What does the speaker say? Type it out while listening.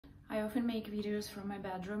I often make videos from my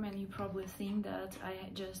bedroom, and you probably think that I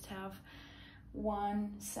just have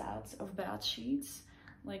one set of bed sheets.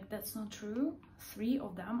 Like, that's not true. 3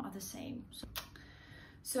 of them are the same.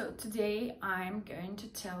 So today I'm going to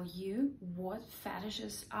tell you what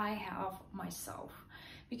fetishes I have myself,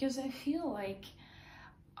 because I feel like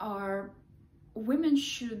our women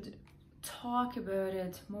should talk about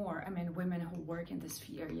it more. I mean, women who work in this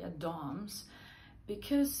sphere, yeah, DOMMEs,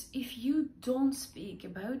 because if you don't speak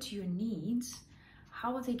about your needs,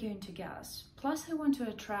 how are they going to guess? Plus, I want to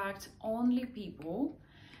attract only people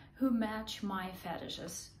who match my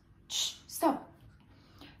fetishes. Shh, stop!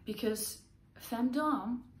 Because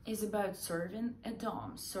Findom is about serving a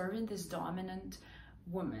dom, serving this dominant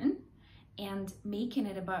woman and making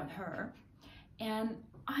it about her. And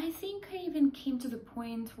I think I even came to the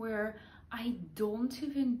point where I don't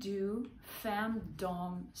even do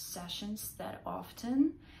Findom sessions that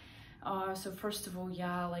often. So first of all,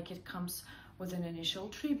 yeah, like it comes with an initial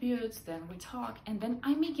tribute, then we talk, and then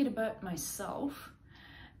I make it about myself.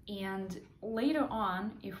 And later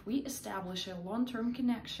on, if we establish a long-term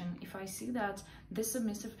connection, if I see that this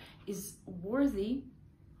submissive is worthy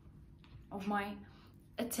of my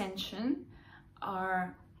attention,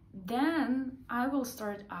 then I will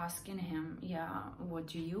start asking him, yeah, what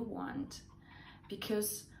do you want?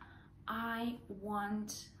 Because I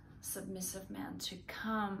want submissive men to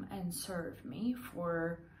come and serve me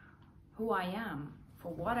for who I am,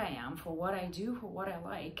 for what I am, for what I do, for what I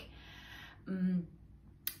like.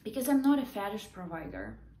 Because I'm not a fetish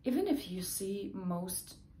provider. Even if you see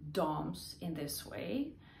most DOMs in this way,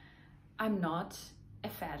 I'm not a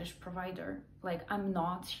fetish provider. Like, I'm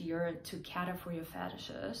not here to cater for your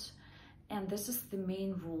fetishes. And this is the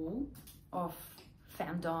main rule of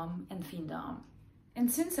Femdom and Findom.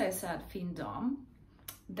 And since I said Findom,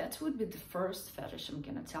 that would be the first fetish I'm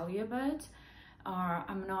gonna tell you about.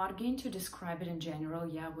 I'm not going to describe it in general,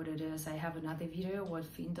 yeah, what it is. I have another video what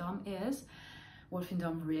Findom is, what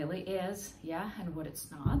Findom really is, yeah, and what it's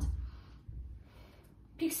not.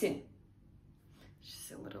 Pixie,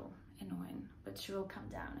 she's a little annoying, but she will come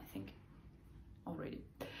down, I think, already.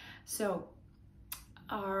 So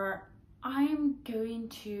I'm going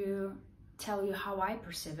to tell you how I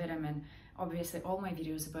perceive it. I mean, obviously all my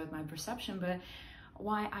videos about my perception, but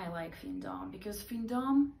why I like Findom, because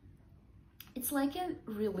Findom, it's like a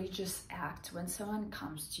religious act when someone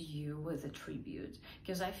comes to you with a tribute,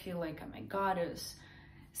 because I feel like I'm a goddess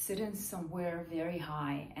sitting somewhere very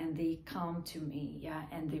high and they come to me, yeah,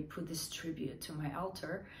 and they put this tribute to my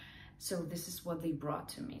altar. So this is what they brought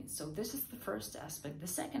to me. So this is the first aspect. The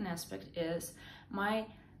second aspect is my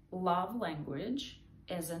love language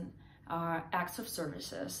as an acts of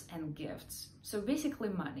services and gifts. So basically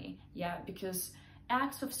money, yeah, because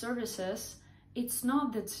acts of services, it's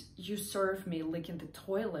not that you serve me like in the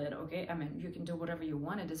toilet, okay? I mean, you can do whatever you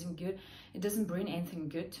want. It doesn't bring anything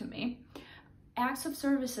good to me. Acts of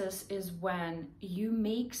services is when you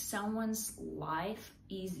make someone's life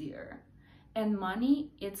easier. And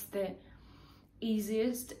money, it's the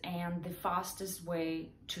easiest and the fastest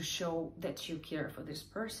way to show that you care for this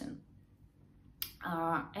person.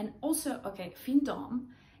 And also, okay, Findom,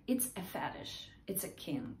 it's a fetish, it's a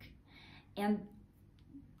kink. And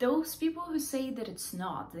those people who say that it's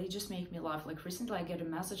not, they just make me laugh. Like recently I get a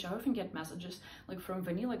message, I often get messages like from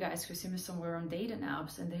vanilla guys who see me somewhere on dating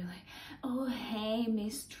apps, and they're like, oh, hey,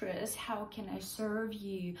 mistress, how can I serve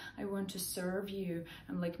you? I want to serve you.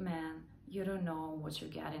 I'm like, man, you don't know what you're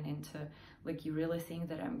getting into. Like, you really think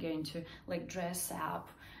that I'm going to like dress up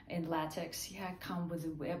in latex, yeah, come with a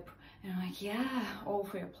whip. And I'm like, yeah, all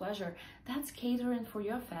for your pleasure. That's catering for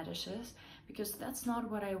your fetishes, because that's not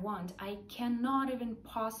what I want. I cannot even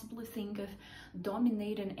possibly think of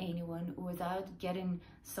dominating anyone without getting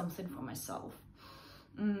something for myself.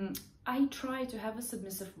 I try to have a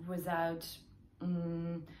submissive without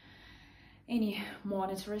any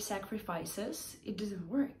monetary sacrifices. It doesn't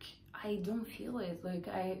work. I don't feel it. Like,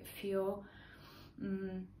 I feel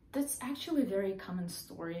that's actually a very common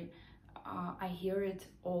story. I hear it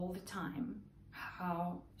all the time.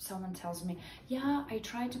 How someone tells me, yeah, I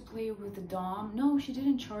tried to play with the dom. No, she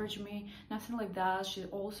didn't charge me, nothing like that. She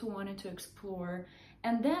also wanted to explore.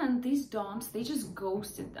 And then these doms, they just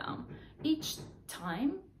ghosted them. Each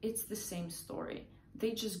time, it's the same story.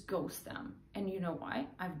 They just ghost them. And you know why?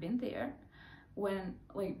 I've been there. When,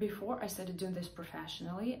 like, before I started doing this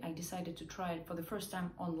professionally, I decided to try it for the first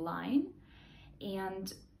time online.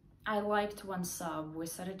 And I liked one sub, we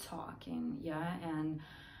started talking, yeah, and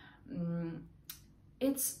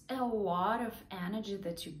it's a lot of energy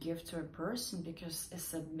that you give to a person, because a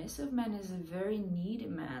submissive man is a very needy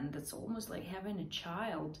man. That's almost like having a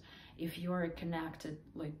child if you're connected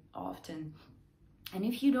like often. And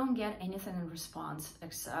if you don't get anything in response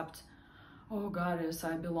except, oh goddess,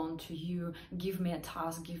 I belong to you, give me a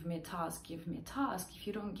task, give me a task, give me a task. If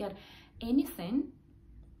you don't get anything,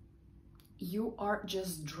 you are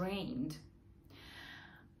just drained.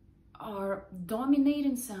 Or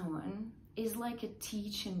dominating someone is like a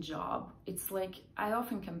teaching job. It's like, I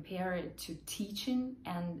often compare it to teaching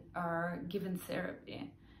and giving therapy,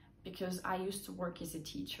 because I used to work as a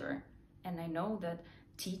teacher, and I know that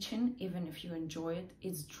teaching, even if you enjoy it,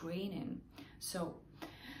 it's draining. So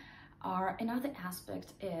another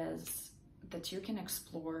aspect is that you can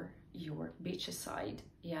explore your bitchy side,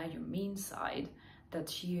 yeah, your mean side,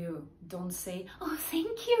 that you don't say, oh,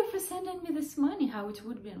 thank you for sending me this money, how it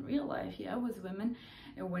would be in real life, yeah, with women.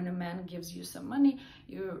 And when a man gives you some money,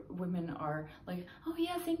 women are like, oh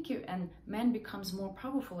yeah, thank you. And man becomes more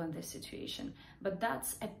powerful in this situation. But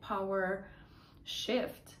that's a power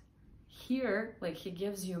shift. Here, like, he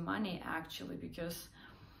gives you money actually because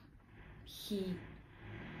he,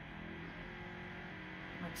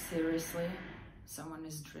 like, seriously, someone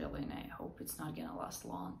is drilling. I hope it's not gonna last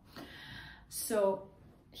long. So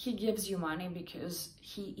he gives you money because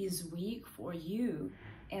he is weak for you.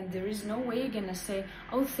 And there is no way you're gonna say,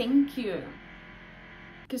 oh, thank you.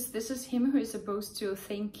 Because this is him who is supposed to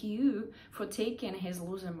thank you for taking his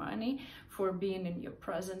loser money, for being in your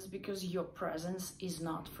presence, because your presence is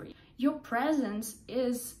not free. Your presence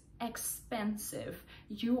is expensive.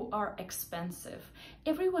 You are expensive.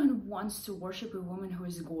 Everyone wants to worship a woman who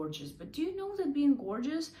is gorgeous, but do you know that being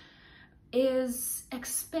gorgeous is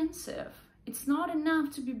expensive? It's not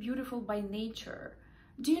enough to be beautiful by nature.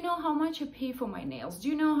 Do you know how much I pay for my nails? Do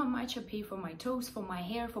you know how much I pay for my toes, for my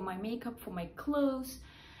hair, for my makeup, for my clothes?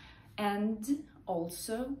 And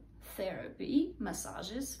also therapy,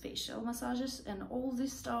 massages, facial massages, and all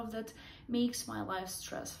this stuff that makes my life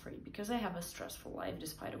stress-free, because I have a stressful life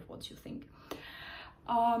despite of what you think.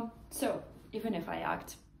 So even if I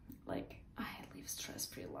act like I live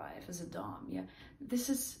stress-free life as a dom, yeah, this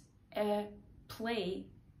is a play.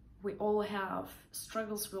 We all have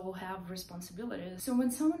struggles, we all have responsibilities. So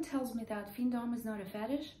when someone tells me that Findom is not a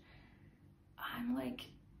fetish, I'm like,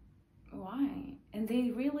 why? And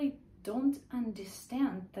they really don't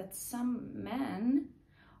understand that some men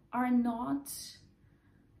are not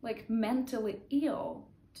like mentally ill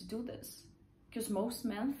to do this. Because most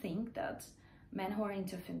men think that men who are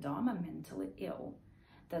into Findom are mentally ill,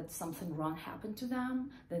 that something wrong happened to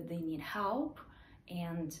them, that they need help,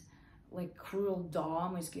 and like cruel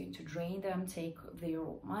dom is going to drain them, take their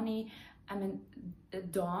money. I mean, the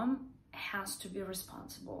dom has to be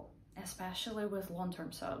responsible, especially with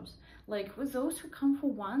long-term subs. Like with those who come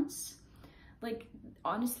for once, like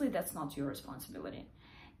honestly, that's not your responsibility.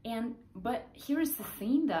 But here is the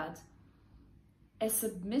thing, that a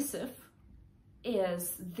submissive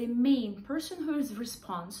is the main person who is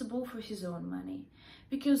responsible for his own money,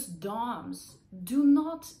 because doms do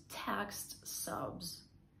not text subs,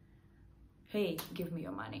 hey, give me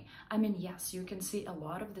your money. I mean, yes, you can see a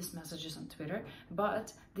lot of these messages on Twitter,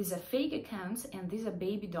 but these are fake accounts and these are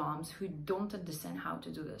baby doms who don't understand how to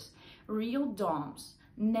do this. Real doms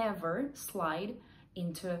never slide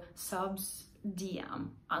into subs DM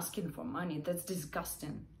asking for money. That's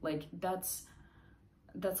disgusting. Like, that's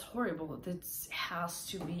horrible. That has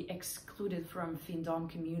to be excluded from Findom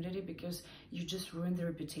community, because you just ruin the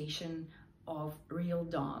reputation of real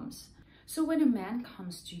doms. So when a man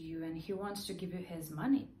comes to you and he wants to give you his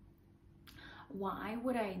money, why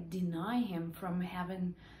would I deny him from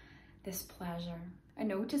having this pleasure? I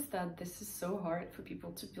noticed that this is so hard for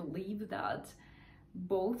people to believe, that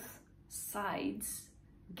both sides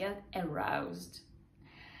get aroused.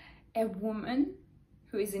 A woman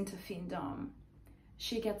who is into Findom,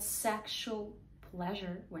 she gets sexual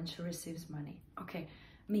pleasure when she receives money. Okay,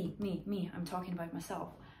 me, I'm talking about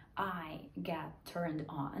myself. I get turned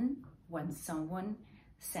on when someone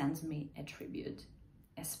sends me a tribute,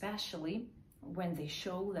 especially when they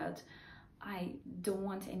show that I don't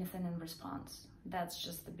want anything in response. That's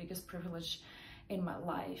just the biggest privilege in my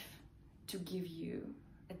life, to give you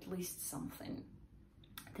at least something.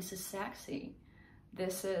 This is sexy.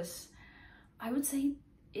 This is, I would say,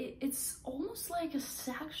 it's almost like a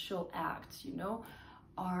sexual act, you know,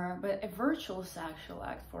 but a virtual sexual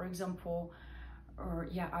act. For example, or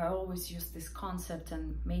yeah, I always use this concept,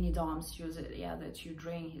 and many doms use it, yeah, that you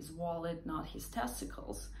drain his wallet, not his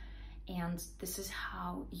testicles. And this is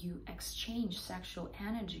how you exchange sexual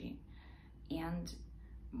energy. And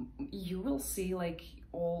you will see, like,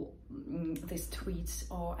 all these tweets,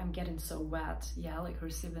 oh, I'm getting so wet, yeah, like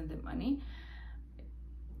receiving the money.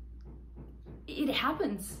 It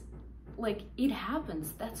happens, like it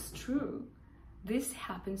happens, that's true. This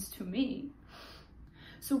happens to me.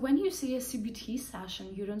 So when you see a CBT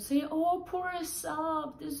session, you don't say, oh, poor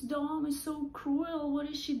sub, this dom is so cruel, what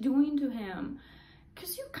is she doing to him?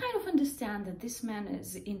 Because you kind of understand that this man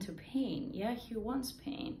is into pain, yeah, he wants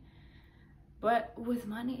pain. But with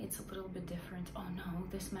money, it's a little bit different. Oh no,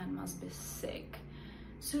 this man must be sick.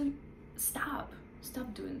 So stop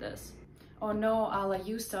doing this. Oh no, Ala,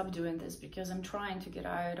 you stop doing this, because I'm trying to get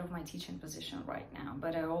out of my teaching position right now,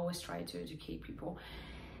 but I always try to educate people.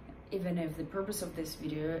 Even if the purpose of this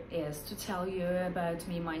video is to tell you about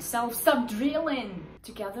me, myself, stop drilling!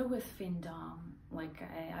 Together with Findom, like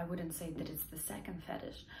I wouldn't say that it's the second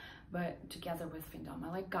fetish, but together with Findom, I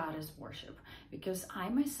like goddess worship, because I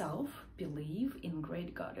myself believe in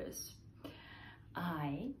great goddess.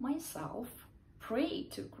 I myself pray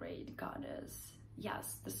to great goddess.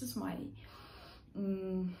 Yes, this is my,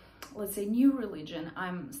 let's say, new religion.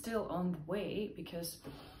 I'm still on the way because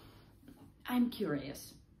I'm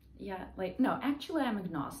curious. Yeah, like, no, actually I'm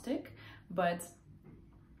agnostic, but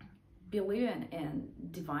believing in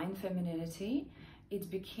divine femininity,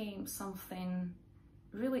 it became something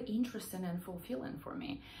really interesting and fulfilling for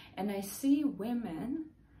me. And I see women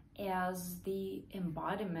as the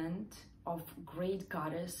embodiment of great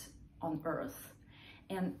goddess on earth.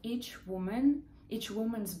 And each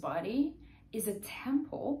woman's body is a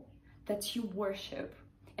temple that you worship,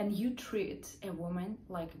 and you treat a woman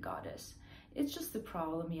like a goddess. It's just the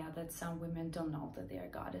problem, yeah, that some women don't know that they are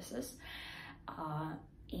goddesses.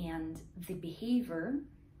 And the behavior,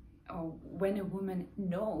 when a woman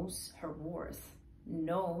knows her worth,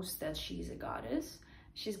 knows that she's a goddess,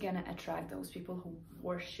 she's gonna attract those people who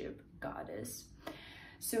worship goddess.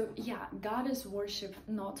 So yeah, goddess worship,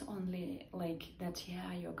 not only like that,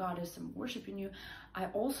 yeah, you're goddess, I'm worshiping you. I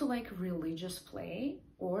also like religious play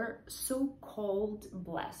or so-called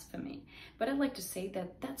blasphemy. But I like to say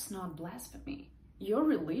that that's not blasphemy. Your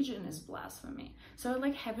religion is blasphemy. So I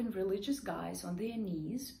like having religious guys on their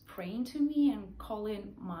knees praying to me and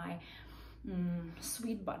calling my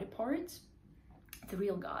sweet body parts the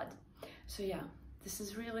real God. So yeah, this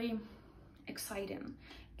is really exciting,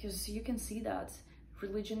 because you can see that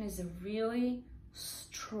religion is a really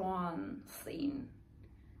strong thing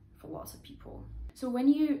for lots of people. So when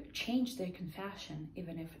you change their confession,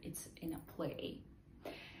 even if it's in a play,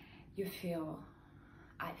 you feel,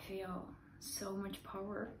 I feel so much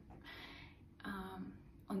power.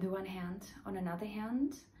 On the one hand, on another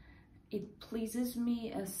hand, it pleases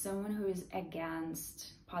me as someone who is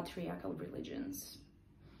against patriarchal religions.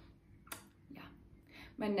 Yeah.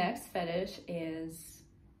 My next fetish is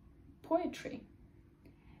poetry.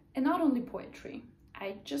 And not only poetry,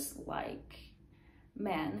 I just like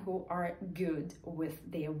men who are good with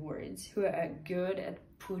their words, who are good at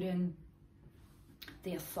putting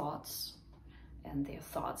their thoughts, and their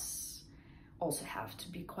thoughts also have to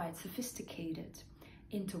be quite sophisticated,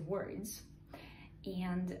 into words.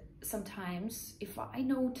 And sometimes if I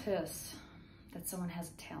notice that someone has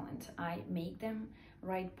a talent, I make them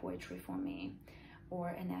write poetry for me, or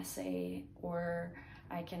an essay, or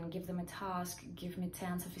I can give them a task, give me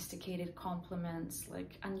 10 sophisticated compliments,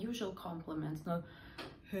 like unusual compliments, not,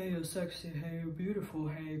 hey, you're sexy, hey, you're beautiful,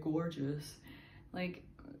 hey, you're gorgeous. Like,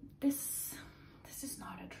 this is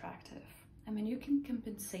not attractive. I mean, you can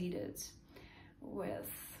compensate it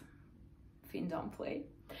with Findom play,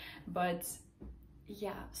 but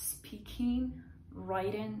yeah, speaking,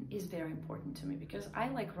 writing is very important to me, because I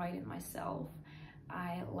like writing myself.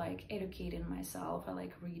 I like educating myself, I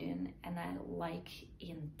like reading, and I like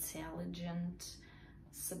intelligent,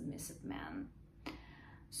 submissive men.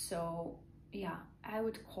 So yeah, I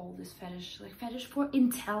would call this fetish like fetish for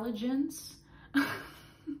intelligence.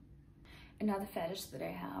 Another fetish that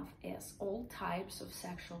I have is all types of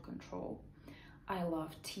sexual control. I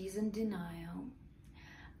love tease and denial.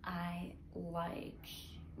 I like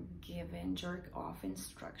giving jerk off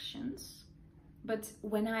instructions. But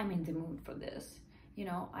when I'm in the mood for this, you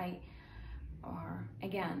know,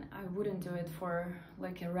 again, I wouldn't do it for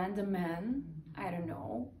like a random man, I don't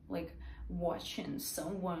know, like watching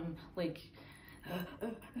someone like,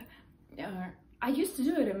 I used to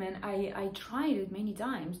do it, I mean, I tried it many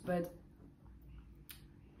times, but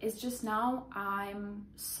it's just now I'm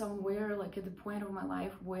somewhere like at the point of my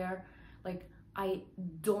life where like I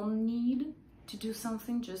don't need to do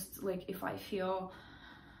something, just like if I feel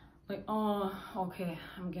like, oh, okay,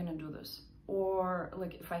 I'm gonna do this. Or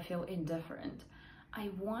like if I feel indifferent. I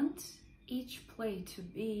want each play to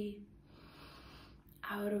be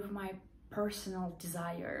out of my personal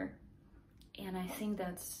desire. And I think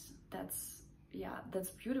that's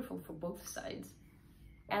beautiful for both sides.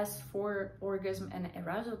 As for orgasm and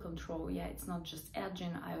arousal control, yeah, it's not just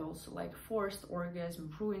edging. I also like forced orgasm,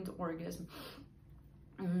 ruined orgasm.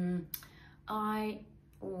 I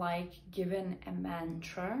like giving a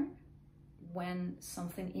mantra when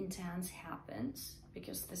something intense happens,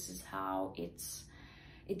 because this is how it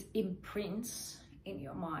imprints in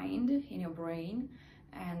your mind, in your brain,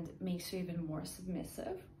 and makes you even more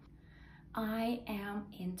submissive. I am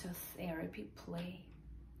into therapy play.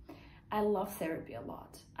 I love therapy a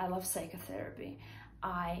lot. I love psychotherapy.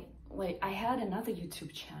 I had another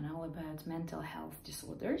YouTube channel about mental health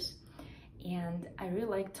disorders, and I really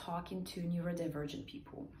like talking to neurodivergent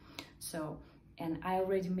people. So, and I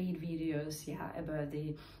already made videos, yeah, about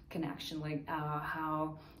the connection, like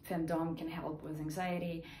how Findom can help with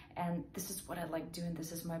anxiety. And this is what I like doing.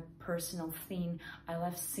 This is my personal thing. I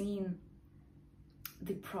love seeing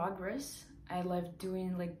the progress. I love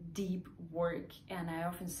doing like deep work, and I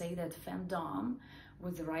often say that Findom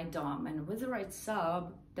with the right dom and with the right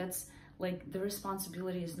sub, that's like the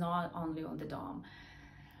responsibility is not only on the dom,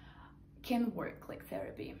 can work like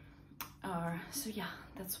therapy. So yeah,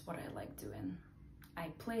 that's what I like doing. I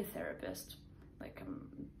play therapist, like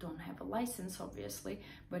don't have a license obviously,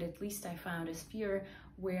 but at least I found a sphere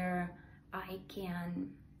where I can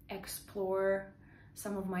explore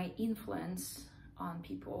some of my influence on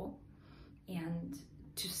people and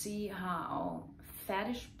to see how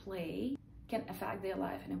fetish play can affect their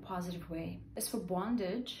life in a positive way. As for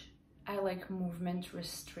bondage, I like movement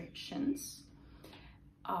restrictions.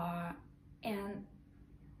 And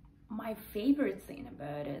my favorite thing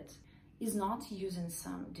about it is not using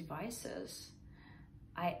some devices.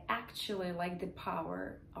 I actually like the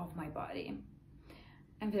power of my body.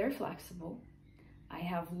 I'm very flexible. I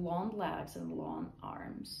have long legs and long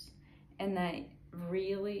arms. And I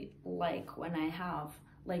really like when I have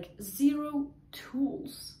like zero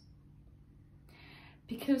tools.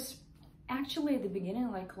 Because actually at the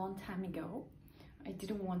beginning, like a long time ago, I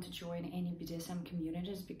didn't want to join any BDSM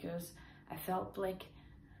communities because I felt like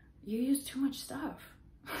you use too much stuff.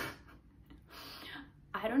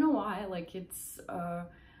 I don't know why, like it's,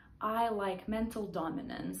 I like mental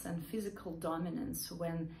dominance and physical dominance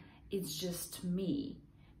when it's just me.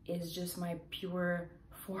 It's just my pure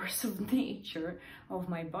force of nature of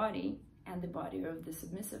my body and the body of the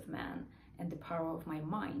submissive man, and the power of my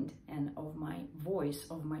mind and of my voice,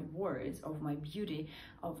 of my words, of my beauty,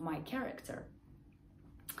 of my character.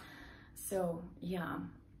 So yeah,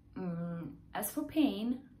 as for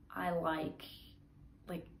pain, I like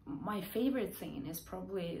my favorite thing is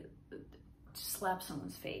probably to slap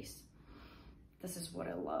someone's face. This is what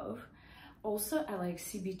I love. Also, I like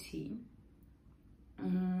CBT.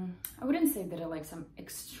 I wouldn't say that I like some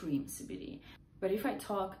extreme CBT, but if I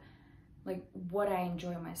talk like what I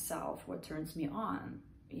enjoy myself, what turns me on,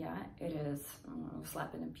 yeah, it is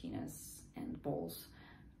slapping a penis and balls,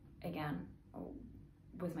 again,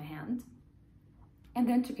 with my hand. And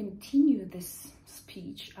then to continue this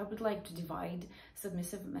speech, I would like to divide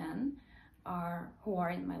submissive men who are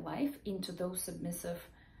in my life into those submissive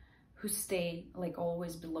who stay like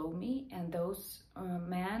always below me, and those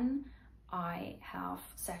men I have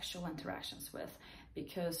sexual interactions with,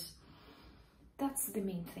 because that's the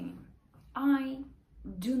main thing. I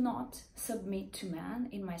do not submit to men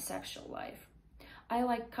in my sexual life. I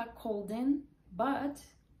like cuckolding, but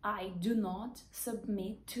I do not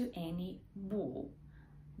submit to any bull.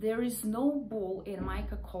 There is no bull in my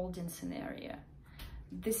cuckolding scenario.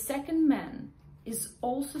 The second man is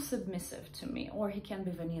also submissive to me, or he can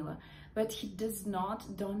be vanilla, but he does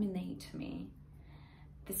not dominate me.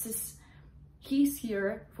 He's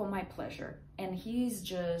here for my pleasure, and he's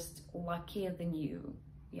just luckier than you,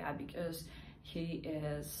 yeah, because he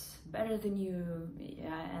is better than you,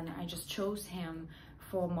 yeah, and I just chose him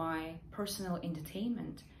for my personal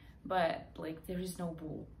entertainment. But like, there is no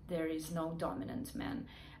bull, there is no dominant man.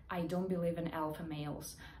 I don't believe in alpha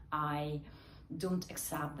males. I don't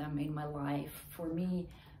accept them in my life. For me,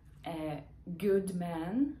 a good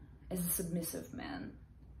man is a submissive man.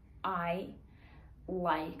 I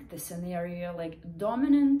like the scenario like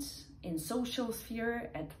dominant in social sphere,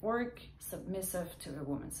 at work, submissive to a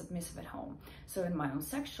woman, submissive at home. So in my own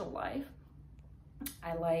sexual life,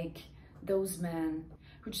 I like those men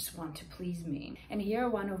who just want to please me. And here,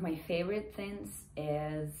 one of my favorite things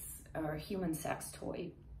is a human sex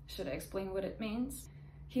toy. Should I explain what it means?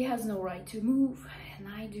 He has no right to move, and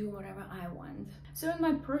I do whatever I want. So in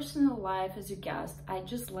my personal life, as you guessed, I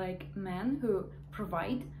just like men who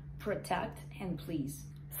provide, protect, and please.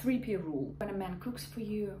 3P rule. When a man cooks for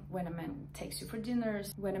you, when a man takes you for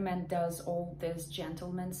dinners, when a man does all this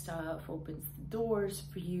gentleman stuff, opens the doors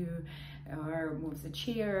for you, or moves the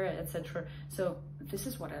chair, etc. So this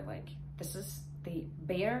is what I like. This is the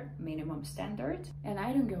bare minimum standard, and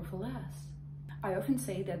I don't go for less. I often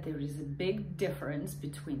say that there is a big difference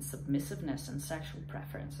between submissiveness and sexual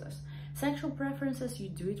preferences. Sexual preferences, you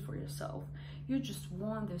do it for yourself. You just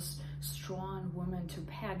want this strong woman to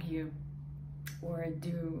peg you or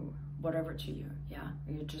do whatever to you, yeah?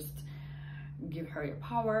 You just give her your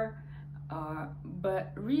power,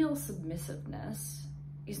 but real submissiveness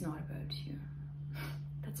is not about you.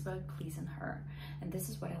 That's about pleasing her. And this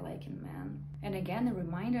is what I like in men. And again, a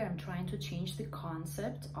reminder, I'm trying to change the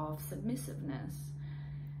concept of submissiveness.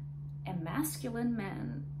 A masculine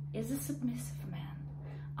man is a submissive man.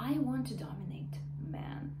 I want to dominate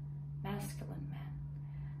men, masculine men.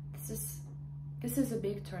 This is a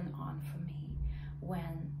big turn on for me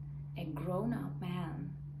when a grown-up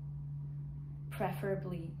man,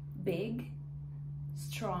 preferably big,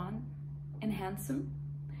 strong, and handsome,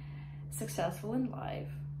 successful in life,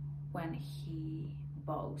 when he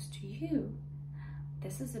bows to you,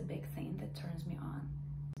 this is a big thing that turns me on.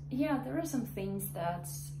 Yeah, there are some things that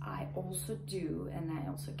I also do and I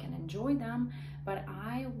also can enjoy them, but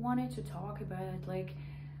I wanted to talk about like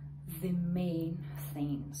the main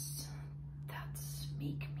things that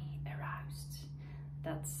make me aroused,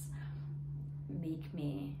 that make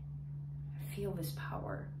me feel this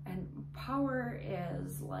power. And power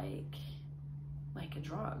is like a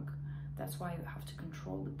drug. That's why you have to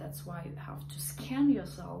control it. That's why you have to scan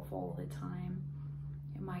yourself all the time.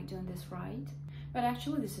 Am I doing this right? But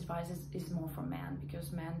actually this advice is more for men,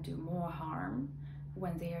 because men do more harm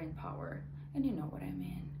when they are in power. And you know what I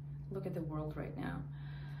mean. Look at the world right now.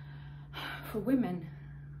 For women,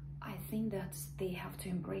 I think that they have to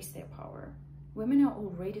embrace their power. Women are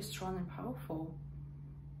already strong and powerful.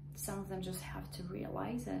 Some of them just have to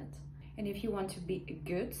realize it. And if you want to be a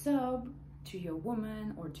good sub to your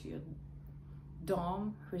woman or to your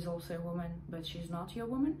dom, who is also a woman, but she's not your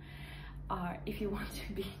woman, if you want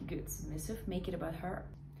to be good submissive, make it about her.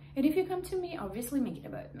 And if you come to me, obviously make it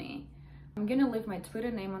about me. I'm gonna leave my Twitter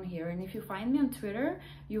name on here, and if you find me on Twitter,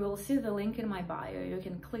 you will see the link in my bio. You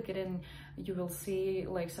can click it and you will see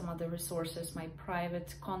like some other resources, my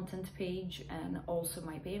private content page, and also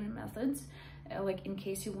my payment methods. Like in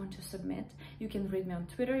case you want to submit, you can read me on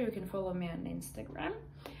Twitter, you can follow me on Instagram,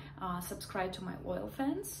 subscribe to my loyal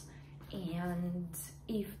fans. And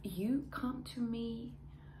if you come to me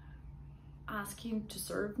asking to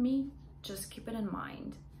serve me, just keep it in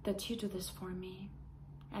mind that you do this for me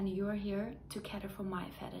and you're here to cater for my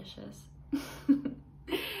fetishes.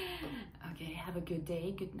 Okay, have a good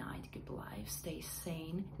day, good night, good life, stay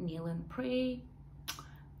sane, kneel and pray.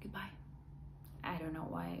 Goodbye. I don't know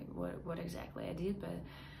what exactly I did, but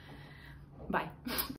bye.